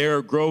was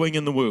there growing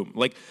in the womb.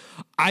 Like,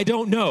 I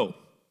don't know.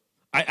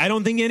 I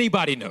don't think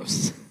anybody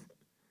knows.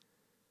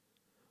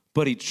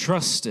 But he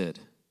trusted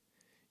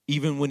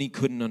even when he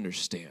couldn't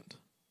understand.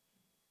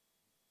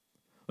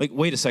 Like,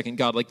 wait a second,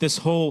 God, like this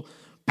whole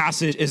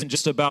passage isn't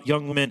just about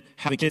young women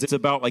having kids. It's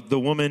about like the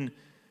woman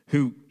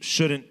who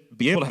shouldn't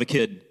be able to have a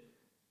kid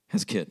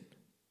has a kid.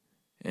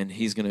 And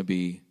he's going to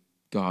be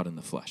God in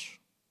the flesh.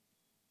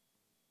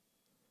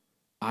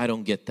 I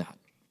don't get that.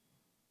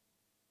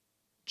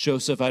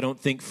 Joseph, I don't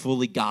think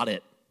fully got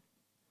it.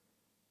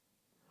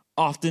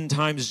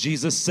 Oftentimes,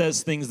 Jesus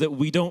says things that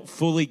we don't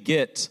fully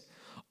get.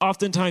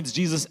 Oftentimes,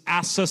 Jesus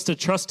asks us to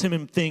trust him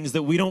in things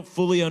that we don't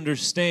fully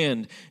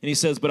understand. And he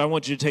says, but I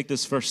want you to take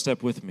this first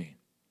step with me.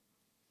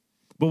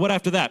 But what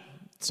after that?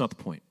 It's not the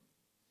point.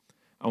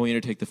 I want you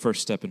to take the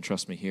first step and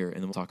trust me here, and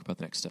then we'll talk about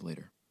the next step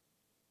later.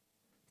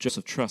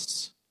 Joseph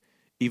trusts,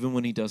 even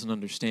when he doesn't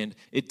understand.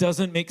 It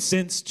doesn't make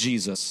sense,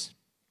 Jesus.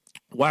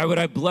 Why would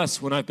I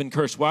bless when I've been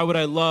cursed? Why would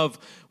I love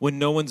when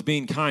no one's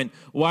being kind?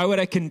 Why would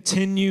I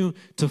continue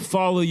to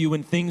follow you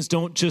when things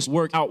don't just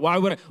work out?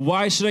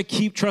 Why should I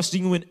keep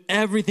trusting you when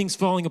everything's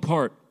falling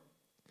apart?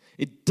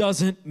 It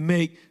doesn't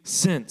make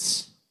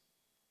sense.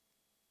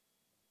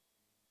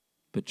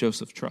 But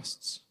Joseph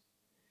trusts,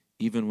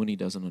 even when he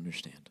doesn't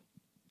understand.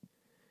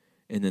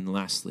 And then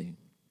lastly,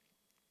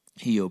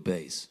 he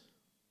obeys,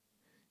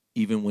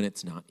 even when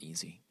it's not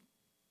easy.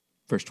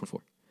 Verse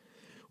 24.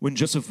 When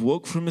Joseph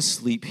woke from his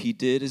sleep, he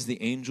did as the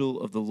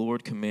angel of the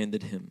Lord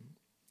commanded him.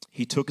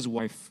 He took his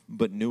wife,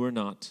 but knew her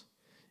not,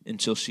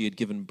 until she had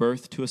given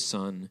birth to a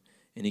son,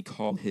 and he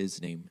called his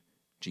name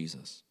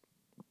Jesus.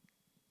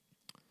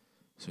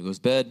 So he goes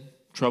to bed,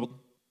 troubled.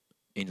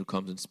 Angel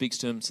comes and speaks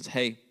to him, says,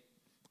 hey,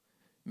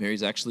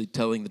 Mary's actually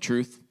telling the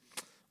truth.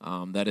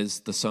 That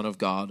is the Son of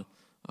God,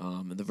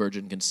 and the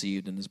virgin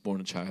conceived and is born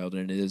a child,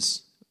 and it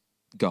is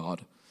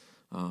God.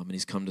 And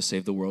he's come to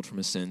save the world from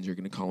his sins. You're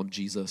going to call him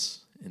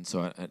Jesus. And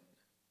so I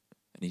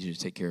need you to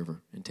take care of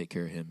her and take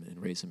care of him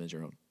and raise him as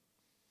your own.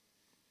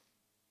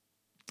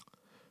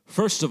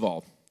 First of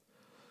all,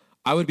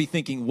 I would be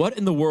thinking, what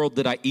in the world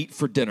did I eat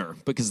for dinner?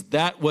 Because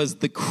that was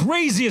the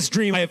craziest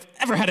dream I have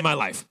ever had in my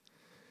life.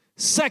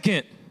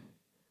 Second,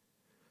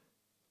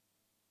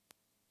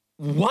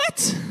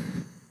 what?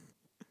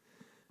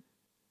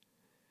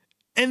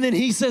 And then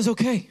he says,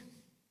 okay.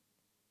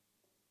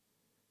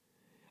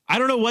 I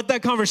don't know what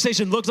that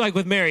conversation looked like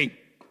with Mary.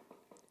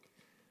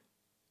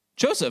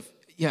 Joseph,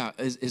 yeah,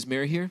 is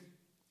Mary here?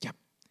 Yeah.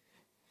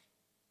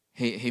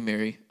 Hey,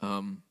 Mary,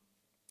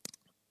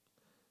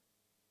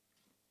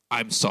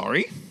 I'm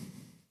sorry.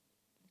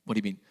 What do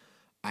you mean?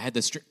 I had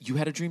this dream. You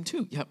had a dream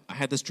too? Yep, I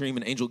had this dream.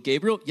 An angel,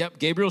 Gabriel? Yep,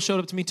 Gabriel showed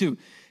up to me too.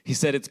 He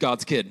said it's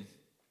God's kid.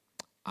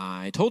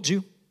 I told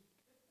you.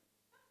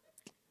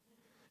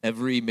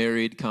 Every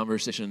married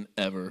conversation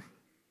ever.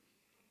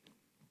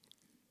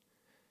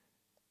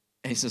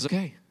 And he says,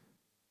 okay,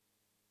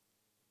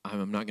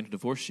 I'm not going to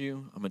divorce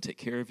you. I'm going to take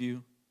care of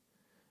you.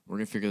 We're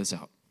going to figure this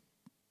out.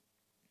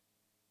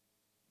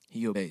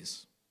 He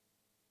obeys,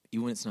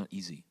 even when it's not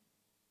easy.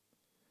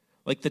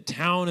 Like the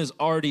town has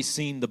already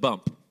seen the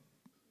bump.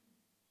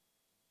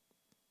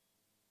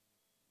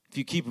 If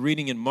you keep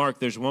reading in Mark,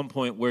 there's one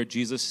point where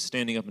Jesus is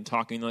standing up and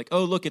talking, like,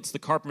 oh, look, it's the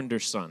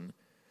carpenter's son.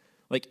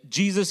 Like,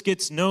 Jesus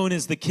gets known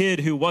as the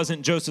kid who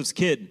wasn't Joseph's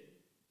kid.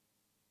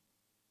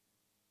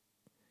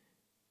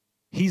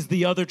 He's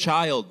the other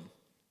child.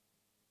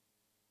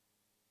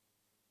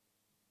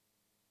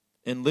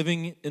 And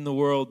living in the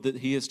world that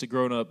he is to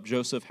grow up,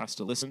 Joseph has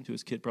to listen to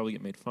his kid probably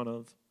get made fun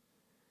of.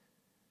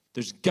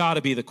 There's got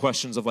to be the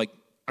questions of like,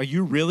 are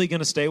you really going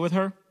to stay with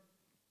her?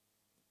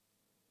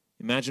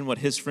 Imagine what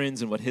his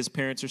friends and what his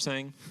parents are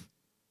saying.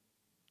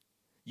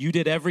 You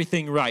did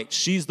everything right.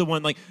 She's the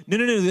one like, no,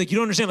 like you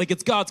don't understand, like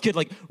it's God's kid.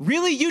 Like,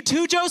 really, you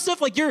too, Joseph?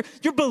 Like you're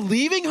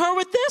believing her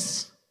with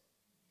this?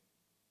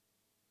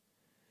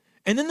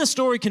 And then the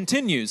story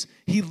continues.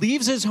 He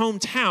leaves his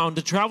hometown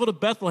to travel to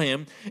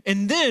Bethlehem.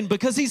 And then,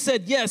 because he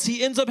said yes,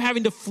 he ends up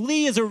having to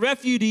flee as a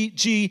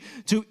refugee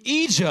to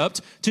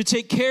Egypt to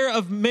take care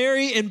of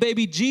Mary and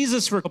baby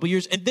Jesus for a couple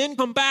years, and then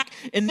come back.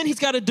 And then he's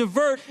got to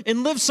divert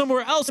and live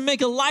somewhere else and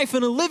make a life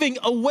and a living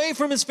away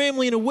from his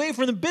family and away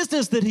from the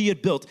business that he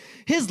had built.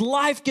 His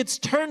life gets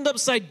turned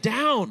upside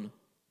down.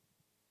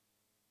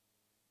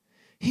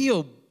 He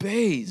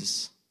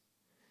obeys,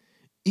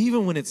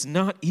 even when it's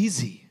not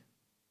easy.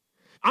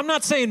 I'm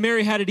not saying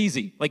Mary had it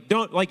easy.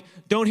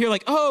 Don't hear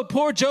like, oh,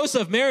 poor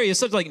Joseph, Mary is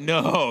such like,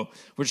 no.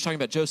 We're just talking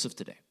about Joseph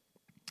today.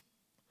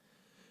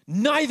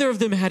 Neither of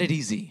them had it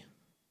easy.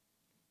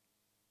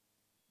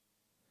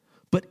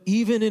 But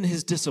even in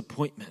his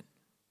disappointment,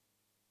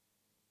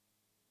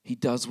 he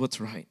does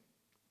what's right.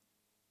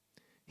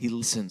 He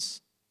listens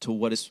to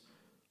what is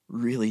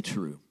really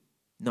true.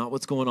 Not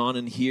what's going on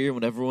in here,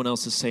 what everyone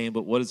else is saying,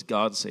 but what does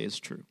God say is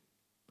true.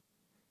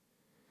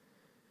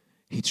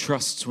 He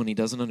trusts when he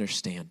doesn't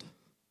understand.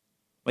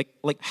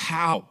 Like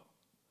how?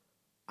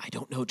 I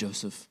don't know,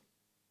 Joseph.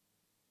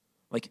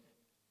 Like,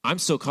 I'm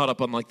so caught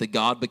up on like the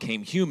God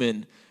became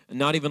human and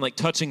not even like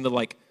touching the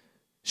like,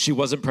 she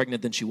wasn't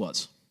pregnant, then she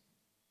was.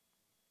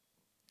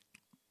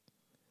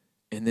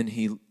 And then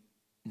he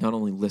not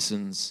only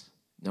listens,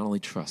 not only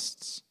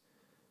trusts,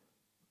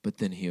 but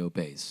then he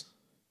obeys.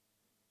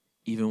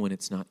 Even when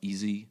it's not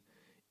easy,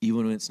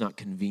 even when it's not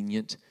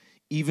convenient,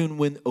 even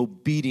when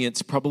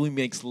obedience probably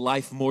makes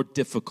life more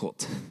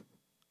difficult.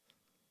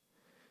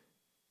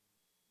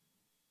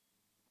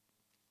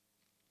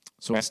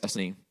 So I asked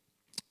Destiny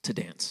to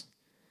dance.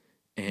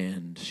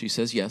 And she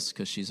says yes,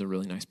 because she's a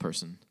really nice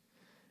person.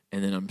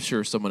 And then I'm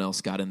sure someone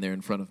else got in there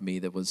in front of me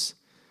that was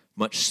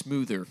much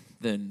smoother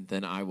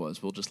than I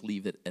was. We'll just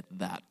leave it at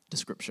that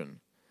description.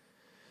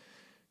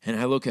 And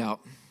I look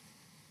out,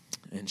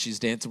 and she's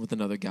dancing with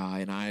another guy,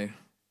 and I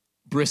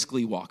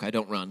briskly walk. I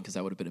don't run, because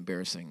that would have been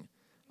embarrassing.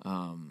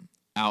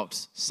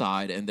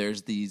 Outside, and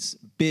there's these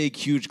big,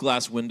 huge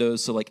glass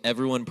windows, so like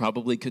everyone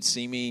probably could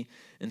see me.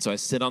 And so I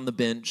sit on the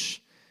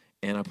bench,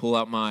 and I pull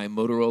out my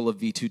Motorola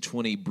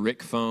V220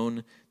 brick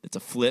phone. It's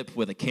a flip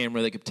with a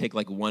camera that could take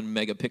like 1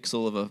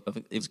 megapixel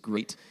it was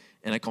great.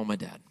 And I call my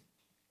dad.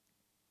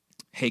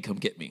 Hey, come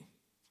get me.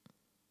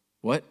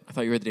 What? I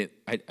thought you were the date.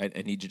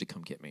 I need you to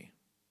come get me.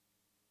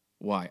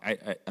 Why?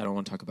 I don't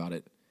want to talk about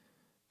it.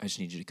 I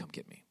just need you to come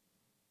get me.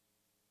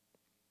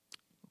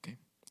 Okay.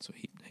 So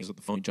he hangs up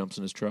the phone, he jumps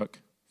in his truck.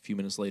 A few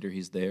minutes later,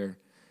 he's there.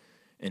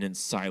 And in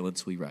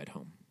silence, we ride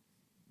home.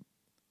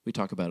 We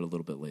talk about it a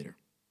little bit later.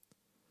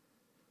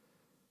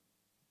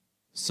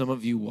 Some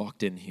of you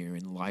walked in here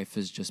and life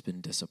has just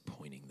been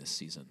disappointing this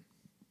season.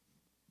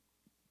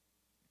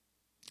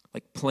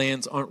 Like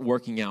plans aren't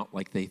working out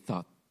like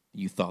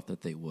you thought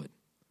that they would.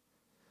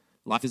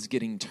 Life is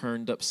getting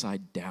turned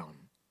upside down.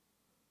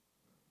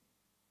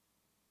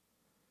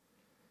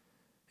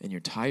 And you're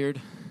tired,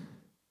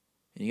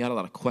 and you got a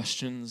lot of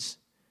questions,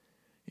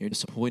 You're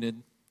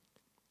disappointed.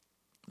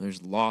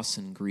 There's loss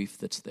and grief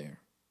that's there.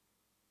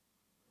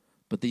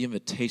 But the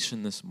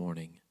invitation this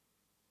morning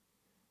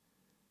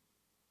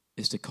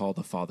is to call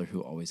the Father who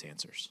always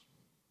answers,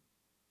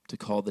 to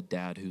call the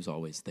Dad who's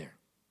always there.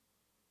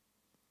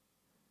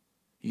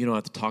 You don't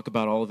have to talk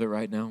about all of it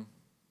right now.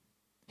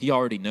 He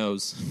already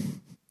knows.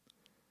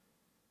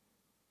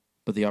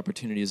 But the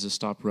opportunity is to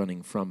stop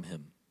running from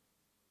him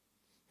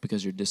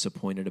because you're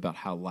disappointed about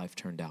how life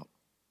turned out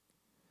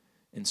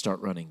and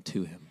start running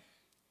to him.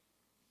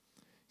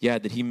 Yeah,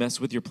 did he mess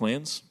with your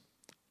plans?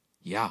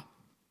 Yeah,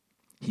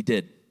 he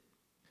did.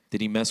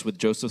 Did he mess with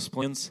Joseph's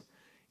plans?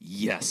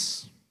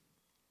 Yes.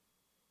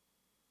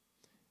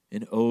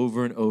 And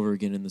over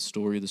again in the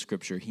story of the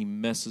Scripture, he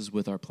messes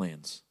with our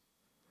plans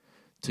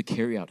to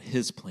carry out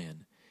his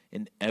plan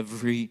in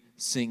every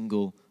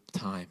single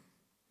time.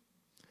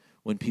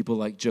 When people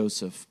like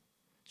Joseph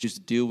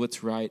just do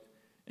what's right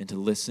and to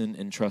listen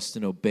and trust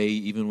and obey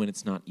even when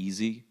it's not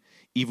easy,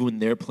 even when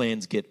their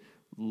plans get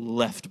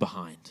left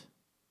behind,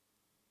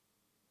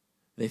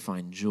 they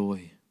find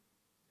joy,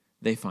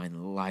 they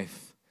find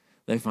life,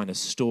 they find a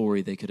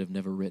story they could have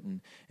never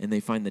written, and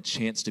they find the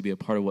chance to be a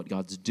part of what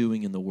God's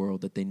doing in the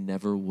world that they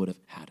never would have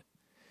had.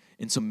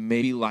 And so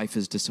maybe life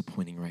is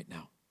disappointing right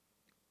now.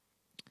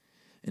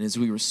 And as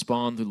we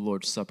respond to the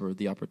Lord's Supper,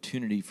 the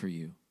opportunity for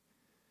you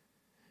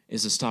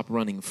is to stop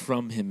running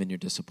from him in your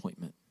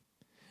disappointment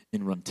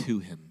and run to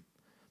him,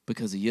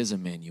 because he is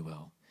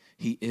Emmanuel.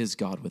 He is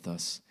God with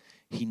us.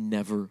 He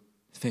never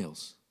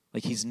fails.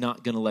 Like, he's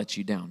not going to let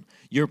you down.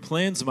 Your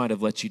plans might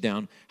have let you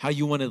down. How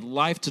you wanted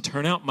life to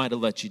turn out might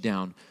have let you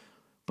down.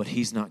 But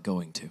he's not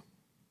going to,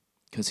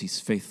 because he's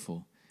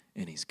faithful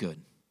and he's good.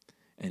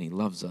 And he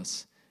loves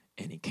us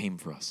and he came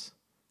for us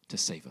to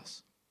save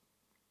us.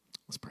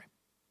 Let's pray.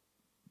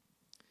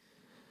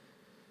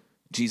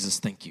 Jesus,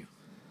 thank you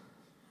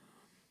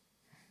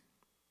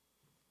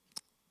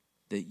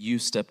that you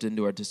stepped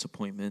into our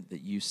disappointment,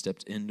 that you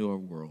stepped into our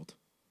world,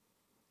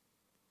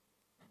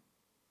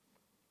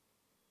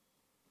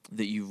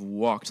 that you've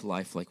walked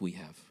life like we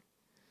have,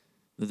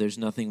 that there's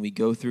nothing we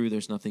go through,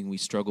 there's nothing we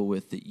struggle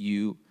with that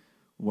you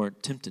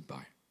weren't tempted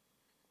by.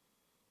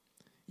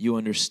 You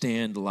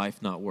understand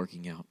life not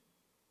working out.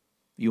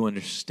 You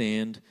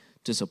understand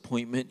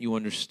disappointment. You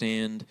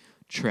understand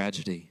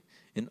tragedy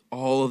and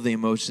all of the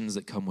emotions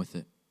that come with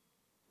it.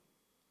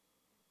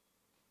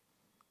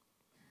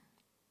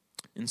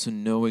 And so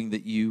knowing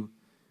that you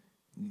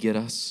get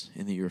us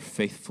and that you're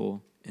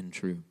faithful and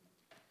true,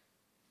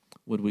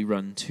 would we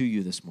run to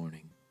you this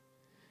morning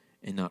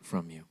and not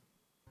from you?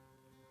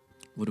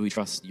 Would we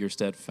trust you're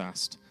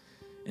steadfast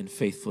and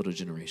faithful to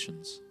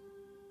generations,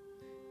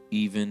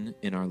 even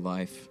in our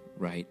life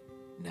right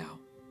now?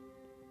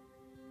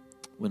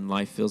 When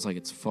life feels like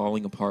it's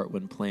falling apart,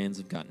 when plans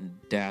have gotten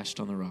dashed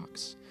on the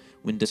rocks,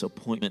 when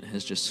disappointment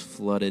has just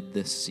flooded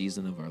this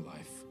season of our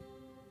life,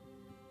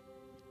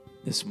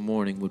 this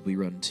morning would we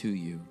run to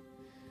you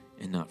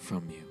and not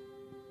from you,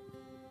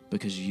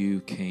 because you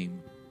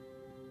came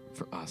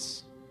for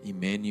us,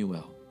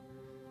 Emmanuel,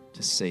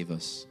 to save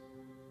us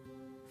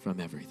from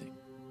everything.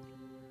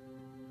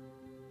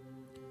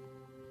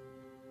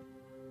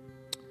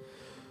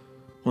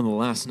 On the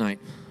last night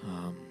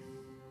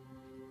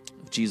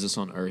of Jesus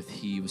on earth,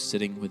 he was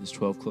sitting with his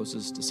 12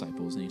 closest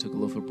disciples, and he took a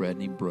loaf of bread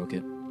and he broke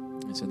it.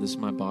 He said, "This is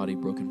my body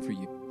broken for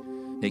you.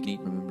 Take and eat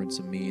in remembrance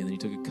of me." And then he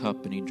took a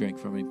cup and he drank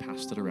from it and he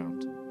passed it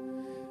around.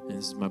 And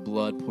this is my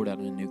blood poured out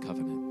in a new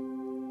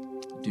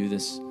covenant. Do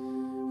this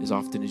as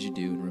often as you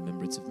do in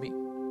remembrance of me.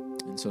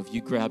 And so if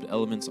you grabbed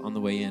elements on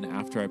the way in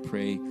after I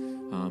pray,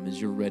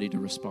 as you're ready to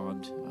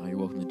respond, you're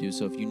welcome to do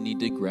so. If you need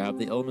to grab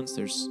the elements,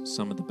 there's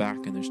some at the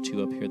back and there's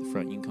two up here at the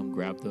front. You can come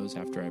grab those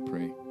after I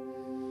pray.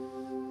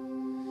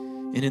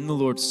 And in the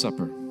Lord's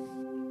Supper,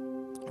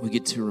 we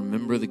get to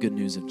remember the good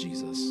news of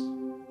Jesus,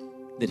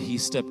 that he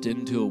stepped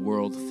into a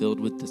world filled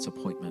with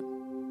disappointment,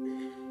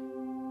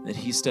 that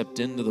he stepped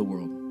into the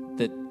world,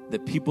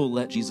 that people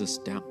let Jesus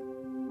down.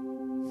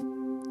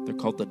 They're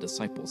called the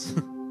disciples.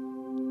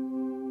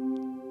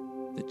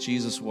 That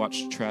Jesus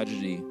watched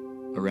tragedy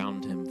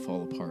around him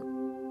fall apart.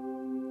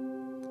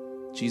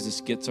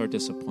 Jesus gets our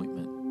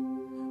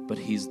disappointment, but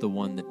he's the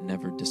one that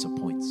never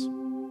disappoints.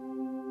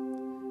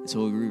 And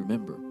so we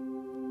remember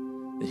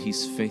that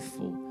he's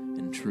faithful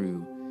and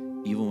true,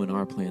 even when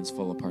our plans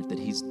fall apart, that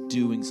he's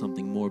doing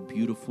something more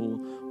beautiful,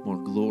 more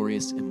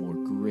glorious, and more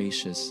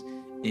gracious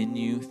in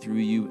you, through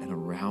you, and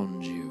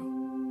around you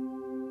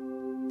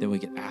than we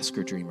could ask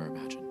or dream or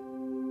imagine.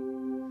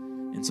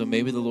 And so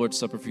maybe the Lord's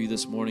Supper for you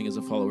this morning as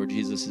a follower of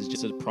Jesus is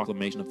just a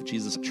proclamation of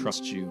Jesus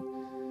trusts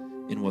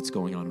you in what's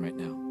going on right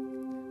now.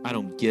 I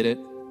don't get it.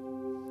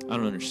 I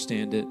don't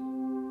understand it.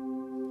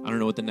 I don't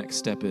know what the next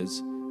step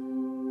is,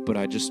 but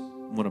I just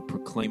want to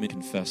proclaim and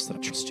confess that I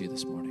trust you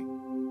this morning.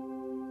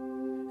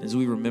 As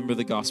we remember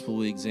the gospel,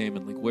 we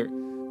examine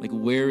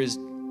where is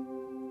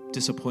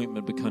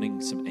disappointment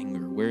becoming some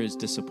anger? Where is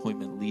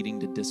disappointment leading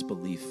to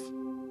disbelief?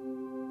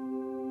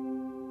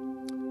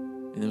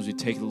 And as we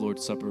take the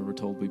Lord's Supper, we're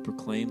told we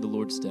proclaim the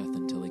Lord's death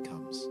until he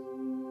comes.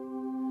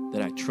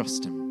 That I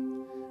trust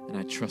him and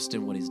I trust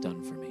in what he's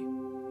done for me.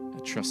 I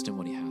trust in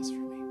what he has for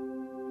me.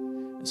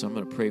 And so I'm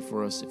going to pray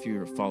for us. If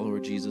you're a follower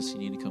of Jesus, you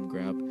need to come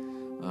grab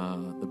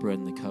the bread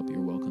and the cup.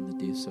 You're welcome to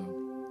do so.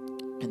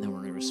 And then we're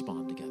going to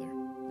respond together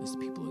as the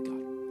people of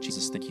God.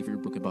 Jesus, thank you for your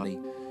broken body.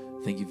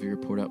 Thank you for your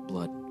poured out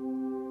blood.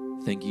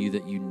 Thank you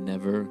that you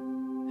never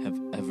have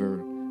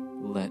ever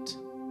let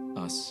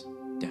us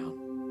down.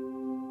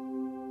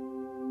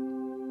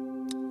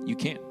 You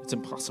can't. It's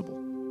impossible.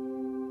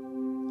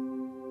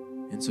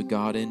 And so,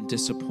 God, in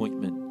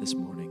disappointment this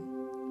morning,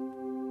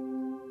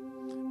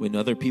 when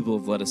other people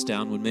have let us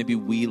down, when maybe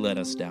we let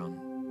us down,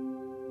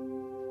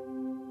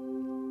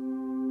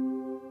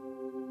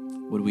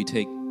 would we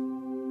take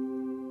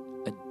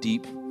a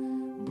deep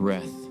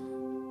breath,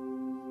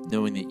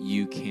 knowing that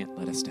you can't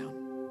let us down?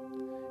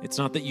 It's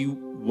not that you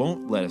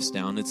won't let us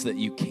down, it's that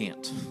you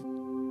can't.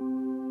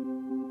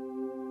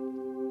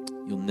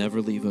 You'll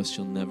never leave us,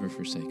 you'll never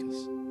forsake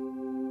us.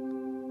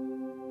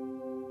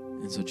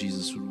 And so,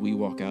 Jesus, would we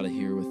walk out of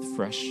here with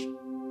fresh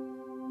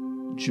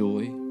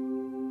joy,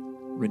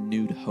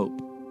 renewed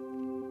hope,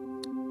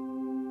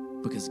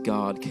 because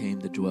God came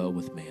to dwell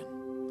with man,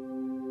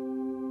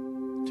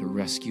 to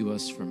rescue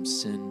us from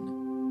sin,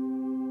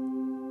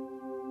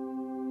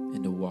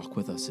 and to walk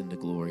with us into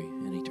glory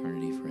and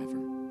eternity forever.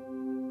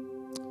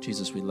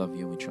 Jesus, we love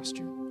you and we trust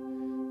you.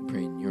 We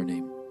pray in your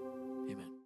name.